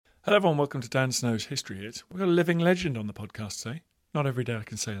Hello everyone, welcome to Dan Snow's History Hit. We've got a living legend on the podcast today. Not every day I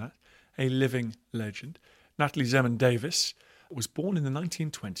can say that. A living legend. Natalie Zemon Davis was born in the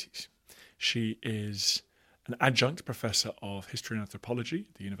 1920s. She is an adjunct professor of history and anthropology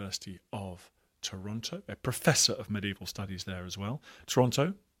at the University of Toronto, a professor of medieval studies there as well.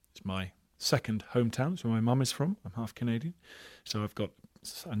 Toronto is my second hometown. It's where my mum is from. I'm half Canadian. So I've got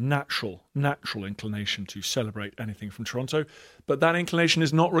a natural inclination to celebrate anything from Toronto. But that inclination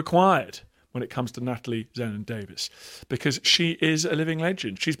is not required when it comes to Natalie Zemon Davis, because she is a living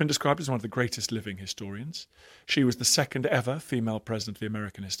legend. She's been described as one of the greatest living historians. She was the second ever female president of the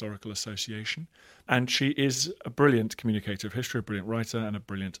American Historical Association, and she is a brilliant communicator of history, a brilliant writer, and a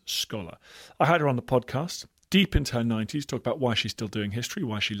brilliant scholar. I had her on the podcast, deep into her 90s, talk about why she's still doing history,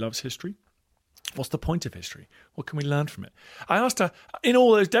 why she loves history. What's the point of history? What can we learn from it? I asked her, in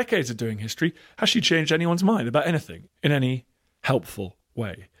all those decades of doing history, has she changed anyone's mind about anything in any helpful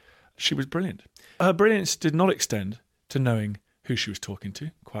way? She was brilliant. Her brilliance did not extend to knowing who she was talking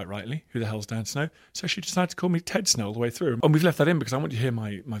to, quite rightly. Who the hell's Dan Snow? So she decided to call me Ted Snow all the way through. And we've left that in because I want you to hear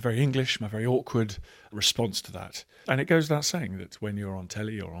my very English, my very awkward response to that. And it goes without saying that when you're on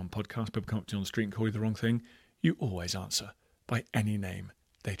telly or on podcast, people come up to you on the street and call you the wrong thing, you always answer by any name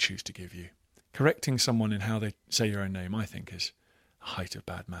they choose to give you. Correcting someone in how they say your own name, I think, is a height of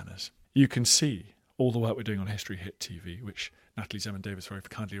bad manners. You can see all the work we're doing on History Hit TV, which Natalie Zemon Davis very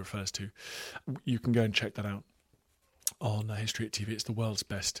kindly refers to. You can go and check that out on History Hit TV. It's the world's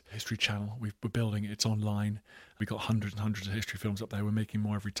best history channel. We're building it. It's online. We've got hundreds and hundreds of history films up there. We're making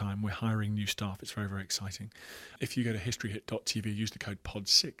more every time. We're hiring new staff. It's very, very exciting. If you go to historyhit.tv, use the code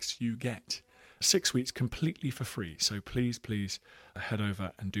POD6, you get 6 weeks completely for free. So please head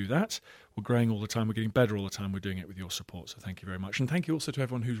over and do that. We're growing all the time. We're getting better all the time. We're doing it with your support. So thank you very much. And thank you also to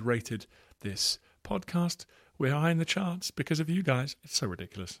everyone who's rated this podcast. We're high in the charts because of you guys. It's so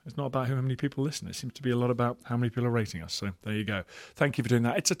ridiculous. It's not about how many people listen. It seems to be a lot about how many people are rating us. So there you go. Thank you for doing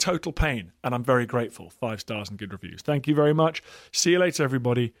that. It's a total pain, and I'm very grateful. 5 stars and good reviews. Thank you very much. See you later,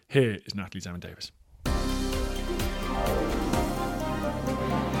 everybody. Here is Natalie Zemon Davis.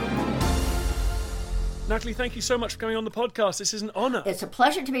 Natalie, thank you so much for coming on the podcast. This is an honour. It's a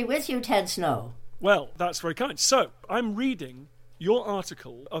pleasure to be with you, Ted Snow. Well, that's very kind. So, I'm reading your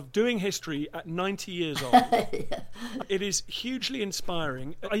article of doing history at 90 years old. Yeah. It is hugely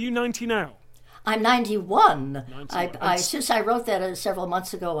inspiring. Are you 90 now? I'm 91. Since I wrote that several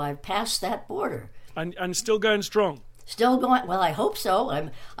months ago, I've passed that border. And still going strong? Still going. Well, I hope so.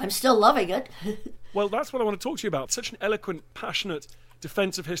 I'm still loving it. Well, that's what I want to talk to you about. Such an eloquent, passionate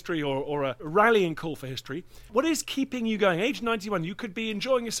defense of history or a rallying call for history. What is keeping you going? Age 91, you could be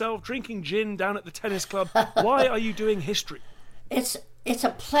enjoying yourself, drinking gin down at the tennis club. Why are you doing history? It's a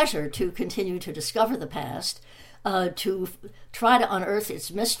pleasure to continue to discover the past, to try to unearth its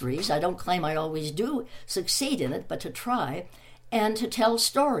mysteries. I don't claim I always do succeed in it, but to try, and to tell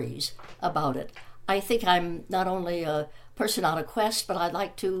stories about it. I think I'm not only a person on a quest, but I'd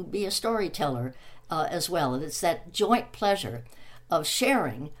like to be a storyteller as well. And it's that joint pleasure of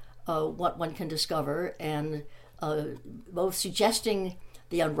sharing what one can discover and both suggesting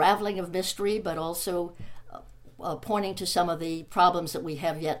the unraveling of mystery, but also pointing to some of the problems that we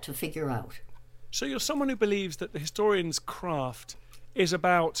have yet to figure out. So you're someone who believes that the historian's craft is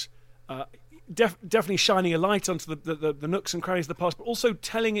about definitely shining a light onto the nooks and crannies of the past, but also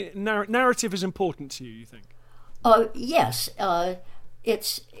telling it. Narrative is important to you, you think? Yes.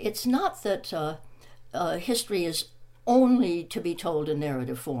 It's not that history is only to be told in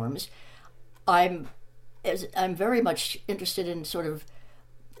narrative forms. I'm very much interested in sort of,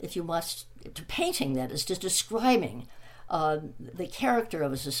 if you must, to painting, that is, just describing the character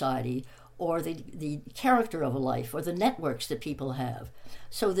of a society or the character of a life or the networks that people have.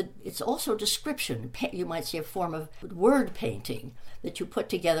 So that it's also description. You might say a form of word painting that you put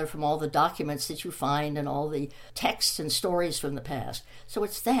together from all the documents that you find and all the texts and stories from the past. So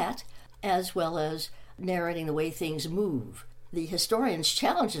it's that, as well as narrating the way things move. The historian's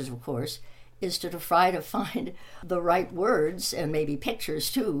challenges, of course, is to try to find the right words and maybe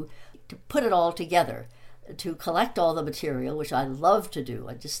pictures too, to put it all together, to collect all the material, which I love to do.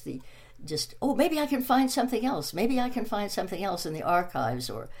 Maybe I can find something else. Maybe I can find something else in the archives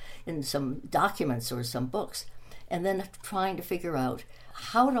or in some documents or some books. And then trying to figure out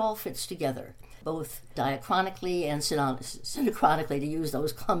how it all fits together, both diachronically and synchronically, to use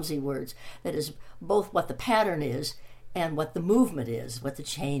those clumsy words. That is, both what the pattern is and what the movement is, what the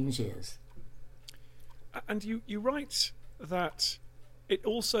change is. And you write that it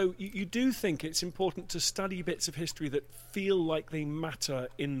also, you do think it's important to study bits of history that feel like they matter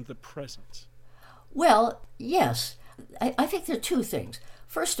in the present. Well, yes. I think there are two things.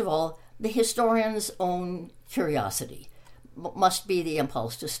 First of all, the historian's own curiosity must be the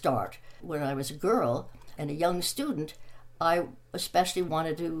impulse to start. When I was a girl and a young student, I especially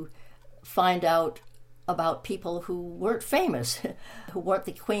wanted to find out about people who weren't famous, who weren't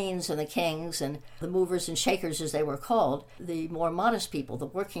the queens and the kings and the movers and shakers, as they were called, the more modest people, the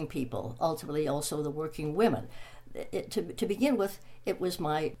working people, ultimately also the working women. To begin with, it was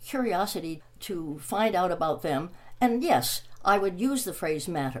my curiosity to find out about them. And yes, I would use the phrase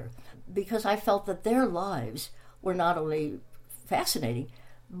matter, because I felt that their lives were not only fascinating,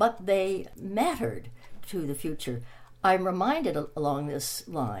 but they mattered to the future. I'm reminded along this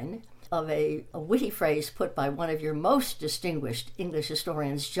line of a witty phrase put by one of your most distinguished English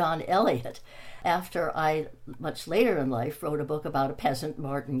historians, John Eliot, after I, much later in life, wrote a book about a peasant,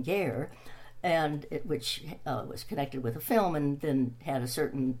 Martin Guerre, which was connected with a film and then had a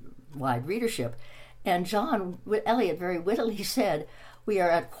certain wide readership. And John Eliot very wittily said, "We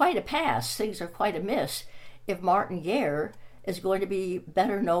are at quite a pass, things are quite amiss, if Martin Guerre is going to be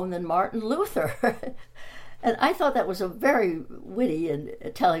better known than Martin Luther." And I thought that was a very witty and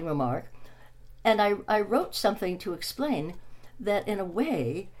telling remark. And I wrote something to explain that, in a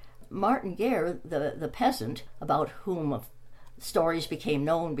way, Martin Guerre, the peasant, about whom stories became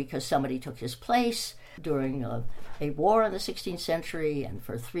known because somebody took his place during a war in the 16th century, and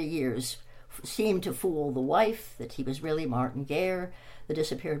for 3 years seemed to fool the wife that he was really Martin Guerre, the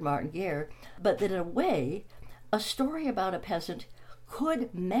disappeared Martin Guerre, but that in a way, a story about a peasant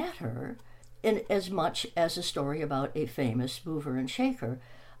could matter in as much as a story about a famous mover and shaker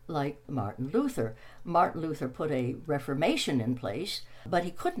like Martin Luther. Martin Luther put a Reformation in place, but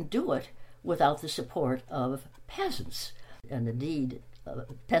he couldn't do it without the support of peasants. And indeed,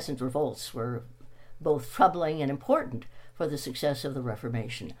 peasant revolts were both troubling and important for the success of the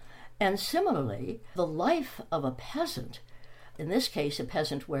Reformation. And similarly, the life of a peasant, in this case a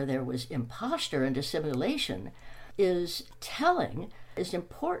peasant where there was imposture and dissimulation, is telling, is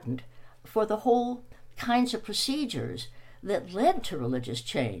important for the whole kinds of procedures that led to religious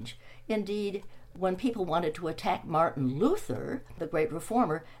change. Indeed, when people wanted to attack Martin Luther, the great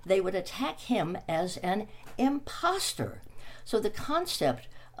reformer, they would attack him as an impostor. So the concept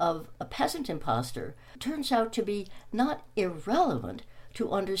of a peasant impostor turns out to be not irrelevant to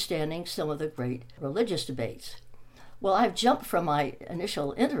understanding some of the great religious debates. Well, I've jumped from my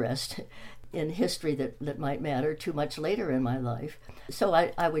initial interest in history that might matter too much later in my life. So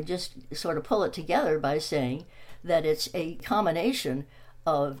I would just sort of pull it together by saying that it's a combination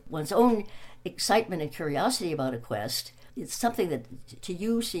of one's own excitement and curiosity about a quest. It's something that to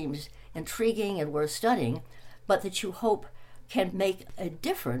you seems intriguing and worth studying, but that you hope can make a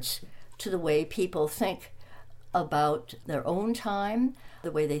difference to the way people think about their own time,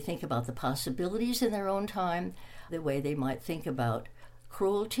 the way they think about the possibilities in their own time, the way they might think about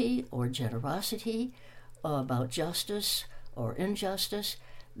cruelty or generosity, about justice or injustice,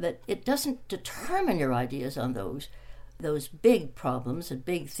 that it doesn't determine your ideas on those big problems and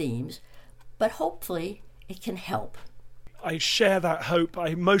big themes, but hopefully it can help. I share that hope.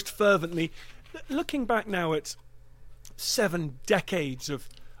 I most fervently, looking back now at 7 decades of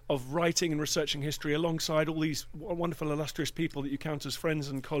writing and researching history alongside all these wonderful, illustrious people that you count as friends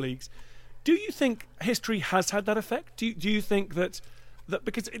and colleagues, do you think history has had that effect? Do you think that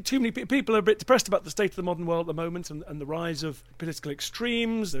because too many people are a bit depressed about the state of the modern world at the moment and the rise of political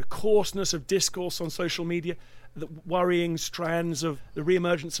extremes, the coarseness of discourse on social media, the worrying strands of the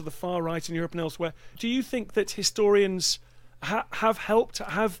re-emergence of the far right in Europe and elsewhere. Do you think that historians have helped,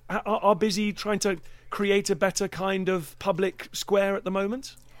 are busy trying to create a better kind of public square at the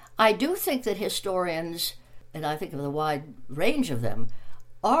moment? I do think that historians, and I think of the wide range of them,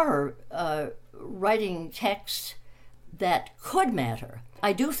 are writing texts that could matter.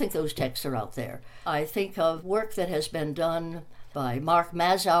 I do think those texts are out there. I think of work that has been done by Mark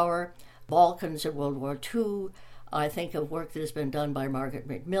Mazower, Balkans in World War II. I think of work that has been done by Margaret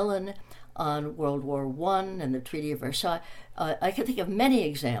Macmillan on World War I and the Treaty of Versailles. I can think of many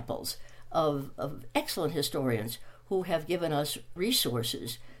examples of excellent historians who have given us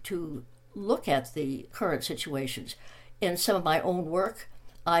resources to look at the current situations. In some of my own work,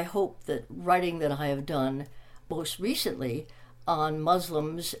 I hope that writing that I have done most recently on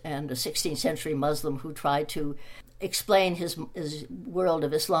Muslims and a 16th century Muslim who tried to explain his world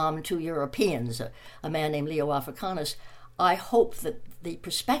of Islam to Europeans, a man named Leo Africanus, I hope that the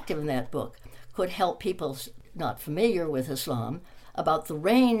perspective in that book could help people not familiar with Islam about the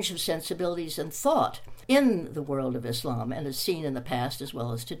range of sensibilities and thought in the world of Islam and is seen in the past as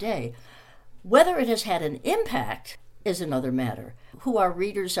well as today. Whether it has had an impact is another matter. Who our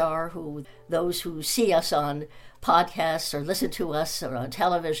readers are, who those who see us on podcasts or listen to us or on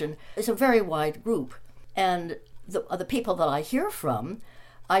television, is a very wide group. And the people that I hear from,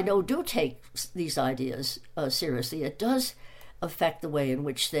 I know do take these ideas seriously. It does affect the way in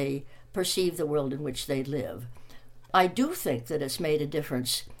which they perceive the world in which they live. I do think that it's made a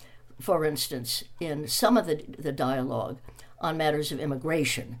difference, for instance, in some of the dialogue on matters of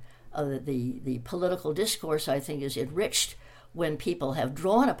immigration. The political discourse, I think, is enriched when people have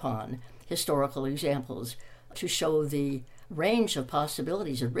drawn upon historical examples to show the range of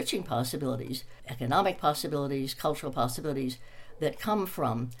possibilities, enriching possibilities, economic possibilities, cultural possibilities that come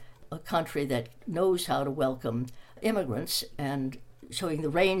from a country that knows how to welcome immigrants and showing the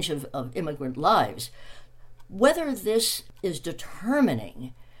range of immigrant lives. Whether this is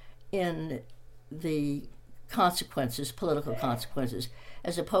determining in the consequences, political consequences,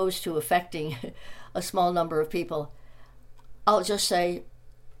 as opposed to affecting a small number of people, I'll just say,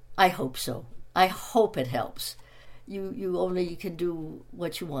 I hope so. I hope it helps. You only can do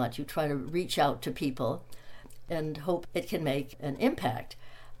what you want. You try to reach out to people and hope it can make an impact.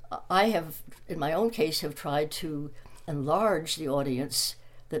 I have, in my own case, have tried to enlarge the audience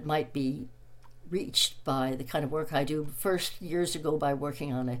that might be reached by the kind of work I do. First, years ago, by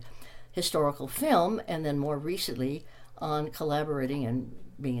working on a historical film, and then more recently on collaborating and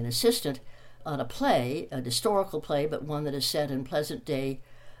being an assistant on a play, an historical play, but one that is set in present-day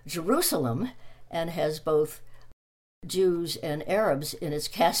Jerusalem and has both Jews and Arabs in its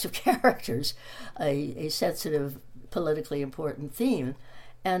cast of characters, a sensitive, politically important theme.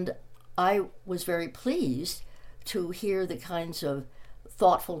 And I was very pleased to hear the kinds of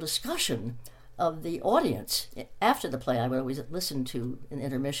thoughtful discussion of the audience. After the play, I would always listen to an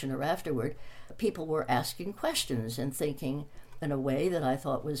intermission or afterward. People were asking questions and thinking in a way that I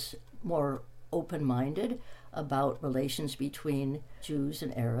thought was more open-minded about relations between Jews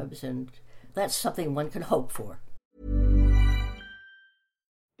and Arabs, and that's something one can hope for.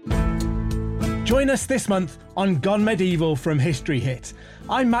 Join us this month on Gone Medieval from History Hit.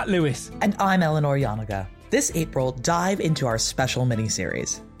 I'm Matt Lewis. And I'm Eleanor Yanaga. This April, dive into our special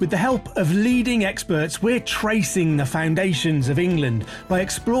miniseries. With the help of leading experts, we're tracing the foundations of England by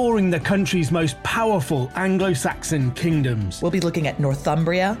exploring the country's most powerful Anglo-Saxon kingdoms. We'll be looking at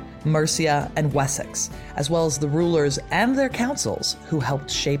Northumbria, Mercia, and Wessex, as well as the rulers and their councils who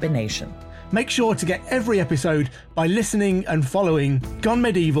helped shape a nation. Make sure to get every episode by listening and following Gone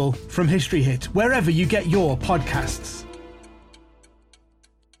Medieval from History Hit, wherever you get your podcasts.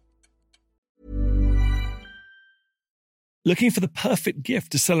 Looking for the perfect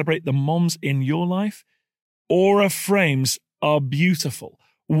gift to celebrate the moms in your life? Aura frames are beautiful,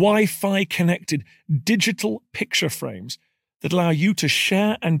 Wi-Fi connected digital picture frames that allow you to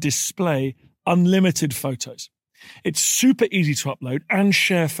share and display unlimited photos. It's super easy to upload and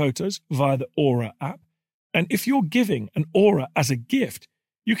share photos via the Aura app. And if you're giving an Aura as a gift,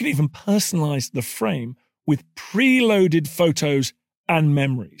 you can even personalize the frame with preloaded photos and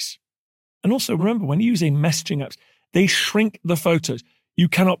memories. And also remember, when using messaging apps, they shrink the photos. You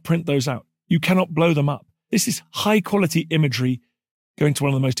cannot print those out. You cannot blow them up. This is high quality imagery going to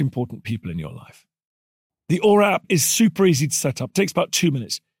one of the most important people in your life. The Aura app is super easy to set up. It takes about 2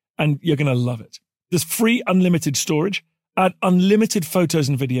 minutes and you're going to love it. There's free unlimited storage, add unlimited photos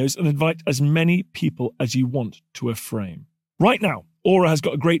and videos, and invite as many people as you want to a frame. Right now, Aura has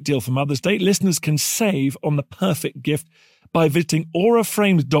got a great deal for Mother's Day. Listeners can save on the perfect gift by visiting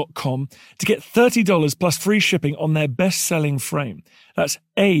auraframes.com to get $30 plus free shipping on their best-selling frame. That's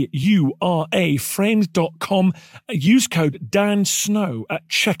AURA frames.com. Use code Dan Snow at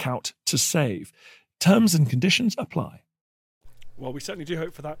checkout to save. Terms and conditions apply. Well, we certainly do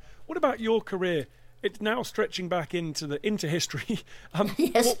hope for that. What about your career? It's now stretching back into history.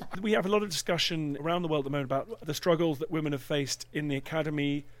 Yes. We have a lot of discussion around the world at the moment about the struggles that women have faced in the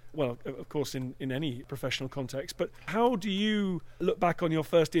academy, well, of course, in any professional context. But how do you look back on your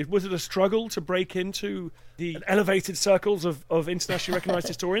first year? Was it a struggle to break into the elevated circles of internationally recognised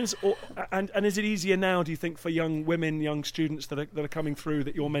historians? And is it easier now, do you think, for young women, young students that are coming through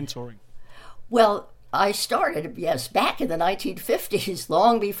that you're mentoring? Well, I started, yes, back in the 1950s,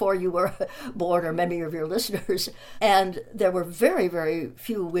 long before you were born or many of your listeners. And there were very, very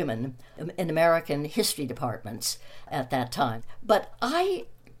few women in American history departments at that time. But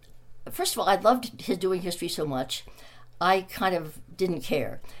first of all, I loved doing history so much, I kind of didn't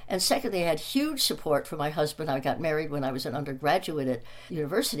care. And secondly, I had huge support from my husband. I got married when I was an undergraduate at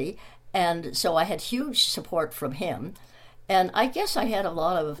university. And so I had huge support from him. And I guess I had a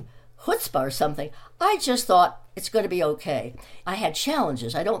lot of chutzpah or something. I just thought it's going to be okay. I had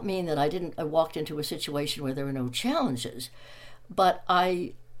challenges. I don't mean that I walked into a situation where there were no challenges, but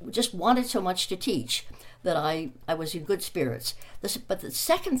I just wanted so much to teach that I was in good spirits. But the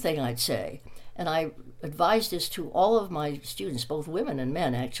second thing I'd say, and I advised this to all of my students, both women and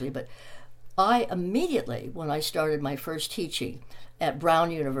men actually, but I immediately, when I started my first teaching at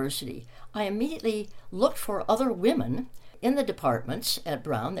Brown University, I immediately looked for other women in the departments at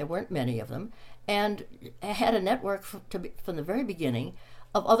Brown. There weren't many of them, and I had a network from the very beginning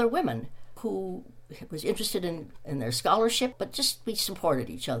of other women who was interested in their scholarship, but just we supported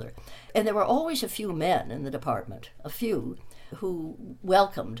each other. And there were always a few men in the department, a few, who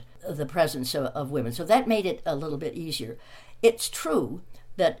welcomed the presence of women. So that made it a little bit easier. It's true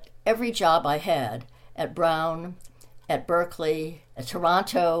that every job I had at Brown, at Berkeley, at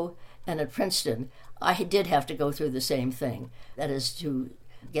Toronto, and at Princeton, I did have to go through the same thing. That is to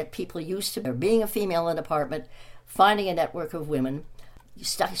get people used to being a female in the department, finding a network of women,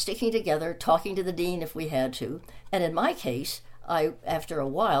 sticking together, talking to the dean if we had to. And in my case, I, after a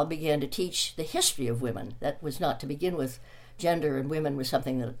while, began to teach the history of women. That was not to begin with. Gender and women was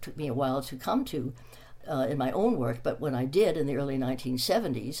something that it took me a while to come to in my own work. But when I did in the early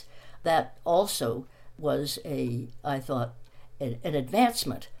 1970s, that also was I thought, an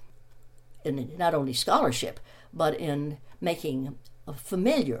advancement in not only scholarship, but in making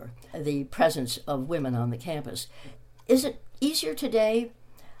familiar the presence of women on the campus. Is it easier today?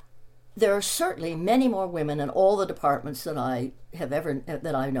 There are certainly many more women in all the departments that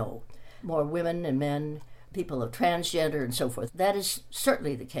I know. More women and men, people of transgender and so forth. That is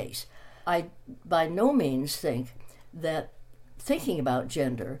certainly the case. I by no means think that thinking about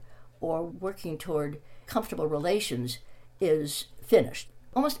gender or working toward comfortable relations is finished.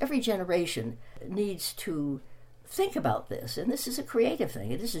 Almost every generation needs to think about this, and this is a creative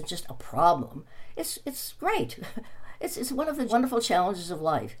thing. It isn't just a problem. It's great. It's one of the wonderful challenges of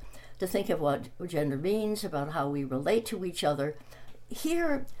life to think of what gender means, about how we relate to each other.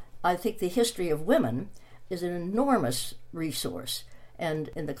 Here, I think the history of women is an enormous resource, and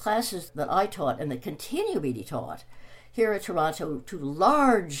in the classes that I taught and that continue to be taught here at Toronto to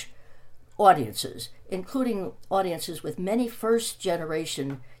large audiences, including audiences with many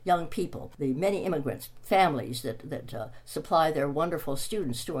first-generation young people, the many immigrants, families that supply their wonderful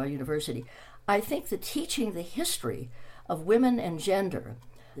students to our university. I think that teaching the history of women and gender,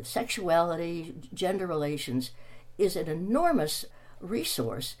 sexuality, gender relations, is an enormous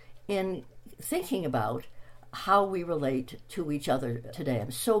resource in thinking about how we relate to each other today.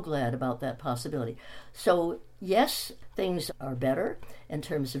 I'm so glad about that possibility. So, yes, things are better in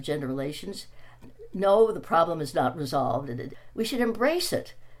terms of gender relations. No, the problem is not resolved. We should embrace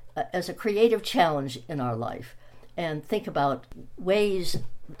it as a creative challenge in our life and think about ways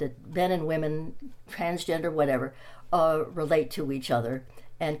that men and women, transgender, whatever, relate to each other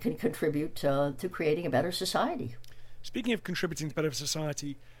and can contribute to creating a better society. Speaking of contributing to better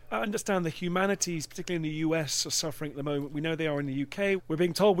society, I understand the humanities, particularly in the US, are suffering at the moment. We know they are in the UK. We're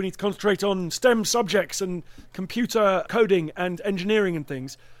being told we need to concentrate on STEM subjects and computer coding and engineering and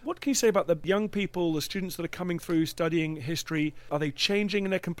things. What can you say about the young people, the students that are coming through studying history? Are they changing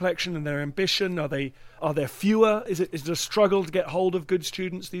in their complexion and their ambition? Are there fewer? Is it a struggle to get hold of good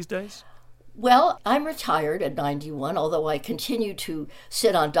students these days? Well, I'm retired at 91, although I continue to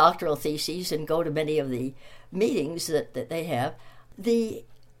sit on doctoral theses and go to many of the meetings that they have. The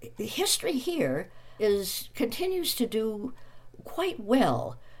history here continues to do quite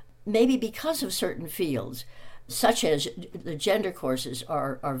well, maybe because of certain fields, such as the gender courses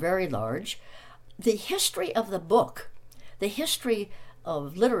are very large. The history of the book, the history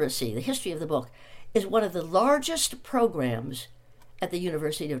of literacy, the history of the book, is one of the largest programs at the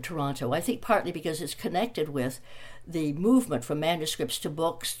University of Toronto. I think partly because it's connected with the movement from manuscripts to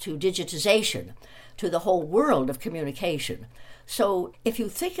books to digitization, to the whole world of communication. So if you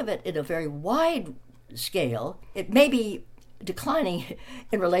think of it in a very wide scale, it may be declining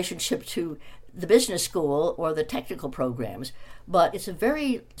in relationship to the business school or the technical programs, but it's a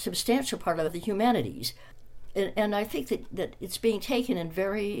very substantial part of the humanities. And I think that it's being taken in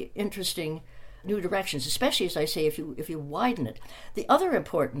very interesting new directions, especially, as I say, if you widen it. The other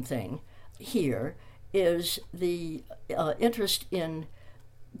important thing here is the interest in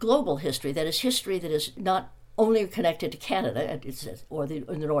global history, that is history that is not only connected to Canada or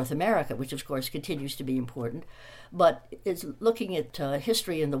in North America, which of course continues to be important, but is looking at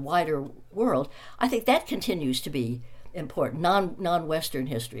history in the wider world. I think that continues to be important, non-Western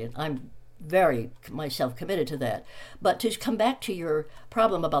history, and I'm very myself committed to that. But to come back to your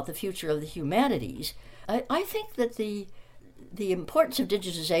problem about the future of the humanities, I think that the the importance of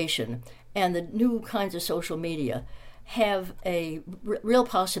digitization and the new kinds of social media have a real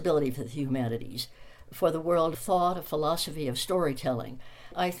possibility for the humanities, for the world of thought, of philosophy, of storytelling.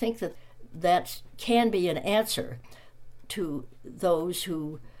 I think that can be an answer to those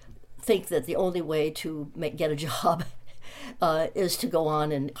who think that the only way to get a job is to go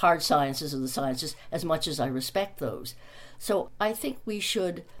on in hard sciences and the sciences, as much as I respect those. So I think we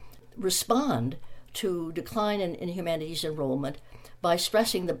should respond to decline in humanities enrollment by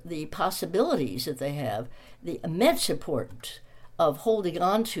stressing the possibilities that they have, the immense importance of holding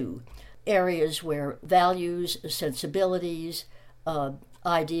on to areas where values, sensibilities,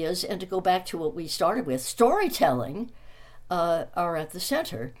 ideas, and to go back to what we started with, storytelling, are at the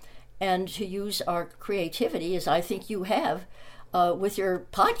center, and to use our creativity, as I think you have with your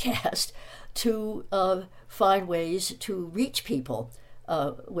podcast, to find ways to reach people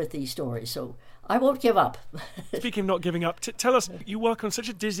with these stories. So I won't give up. Speaking of not giving up, tell us, you work on such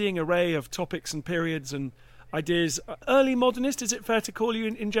a dizzying array of topics and periods and ideas. Early modernist, is it fair to call you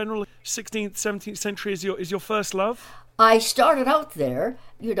in general? 16th, 17th century is your first love? I started out there.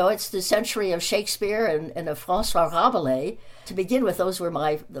 It's the century of Shakespeare and of François Rabelais. To begin with, those were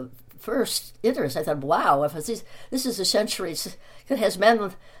the first interests. I thought, wow, if this is a century that has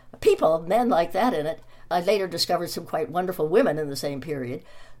men like that in it. I later discovered some quite wonderful women in the same period.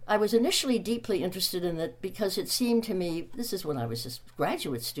 I was initially deeply interested in it because it seemed to me, this is when I was a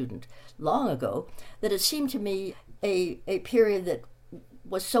graduate student long ago, that it seemed to me a period that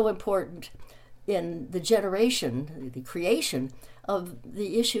was so important in the generation, the creation of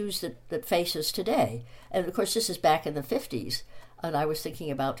the issues that face us today. And of course, this is back in the 50s. And I was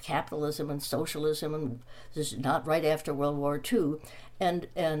thinking about capitalism and socialism, and this is not right after World War II, and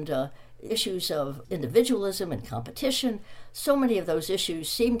issues of individualism and competition. So many of those issues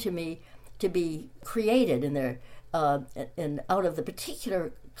seem to me to be created in out of the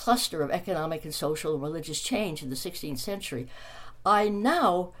particular cluster of economic and social and religious change in the 16th century. I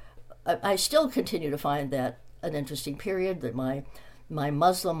still continue to find that an interesting period. That my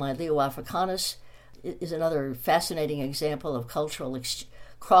Muslim, my Leo Africanus, is another fascinating example of cultural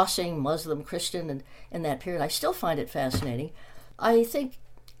crossing, Muslim, Christian, and in that period. I still find it fascinating. I think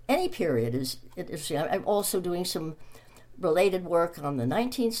any period is interesting. I'm also doing some related work on the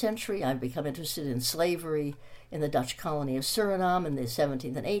 19th century. I've become interested in slavery in the Dutch colony of Suriname in the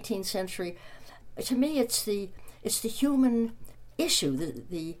 17th and 18th century. To me, it's the human issue,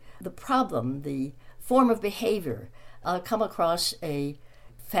 the problem, the form of behavior. I'll come across a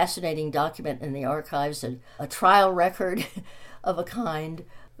fascinating document in the archives, a trial record of a kind.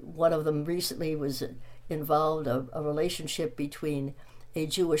 One of them recently involved a relationship between a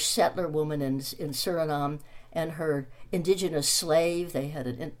Jewish settler woman in Suriname and her indigenous slave. They had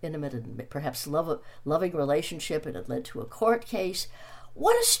an intimate and perhaps loving relationship, and it led to a court case.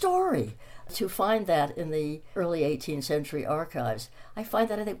 What a story! To find that in the early 18th century archives, I find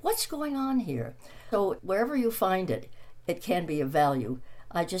that I think, what's going on here? So wherever you find it, it can be of value.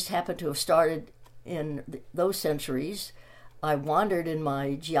 I just happen to have started in those centuries. I wandered in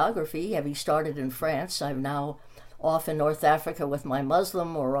my geography, having started in France. I'm now off in North Africa with my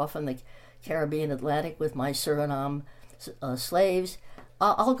Muslim, or off in the Caribbean Atlantic with my Suriname slaves.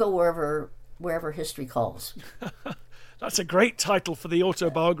 I'll go wherever history calls. That's a great title for the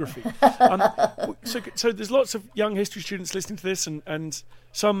autobiography. So there's lots of young history students listening to this, and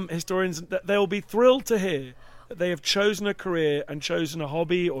some historians, they'll be thrilled to hear that they have chosen a career and chosen a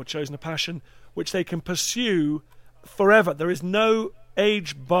hobby or chosen a passion which they can pursue forever. There is no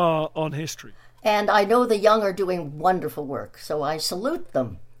age bar on history. And I know the young are doing wonderful work, so I salute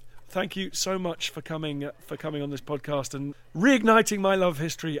them. Thank you so much for coming on this podcast and reigniting my love of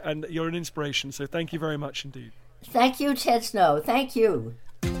history, and you're an inspiration, so thank you very much indeed. Thank you, Ted Snow. Thank you.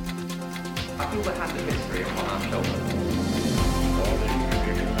 I feel the hand of history upon our shoulders.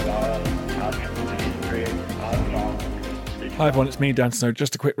 Hi everyone, it's me, Dan Snow.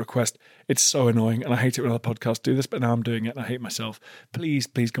 Just a quick request. It's so annoying, and I hate it when other podcasts do this, but now I'm doing it and I hate myself. Please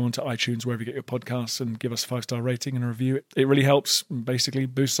go onto iTunes, wherever you get your podcasts, and give us a 5-star rating and a review. It really helps, basically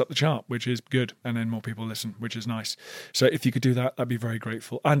boosts up the chart, which is good, and then more people listen, which is nice. So if you could do that, I'd be very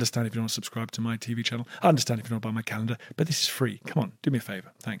grateful. I understand if you don't want to subscribe to my TV channel. I understand if you don't want to buy my calendar, but this is free. Come on, do me a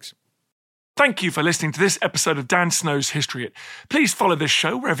favour. Thanks. Thank you for listening to this episode of Dan Snow's History Hit. Please follow this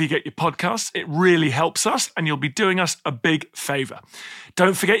show wherever you get your podcasts. It really helps us, and you'll be doing us a big favour.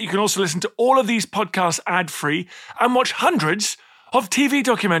 Don't forget, you can also listen to all of these podcasts ad-free and watch hundreds of TV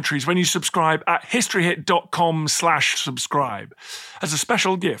documentaries when you subscribe at historyhit.com/subscribe. As a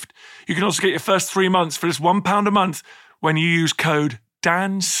special gift, you can also get your first 3 months for just £1 a month when you use code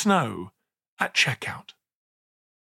DANSNOW at checkout.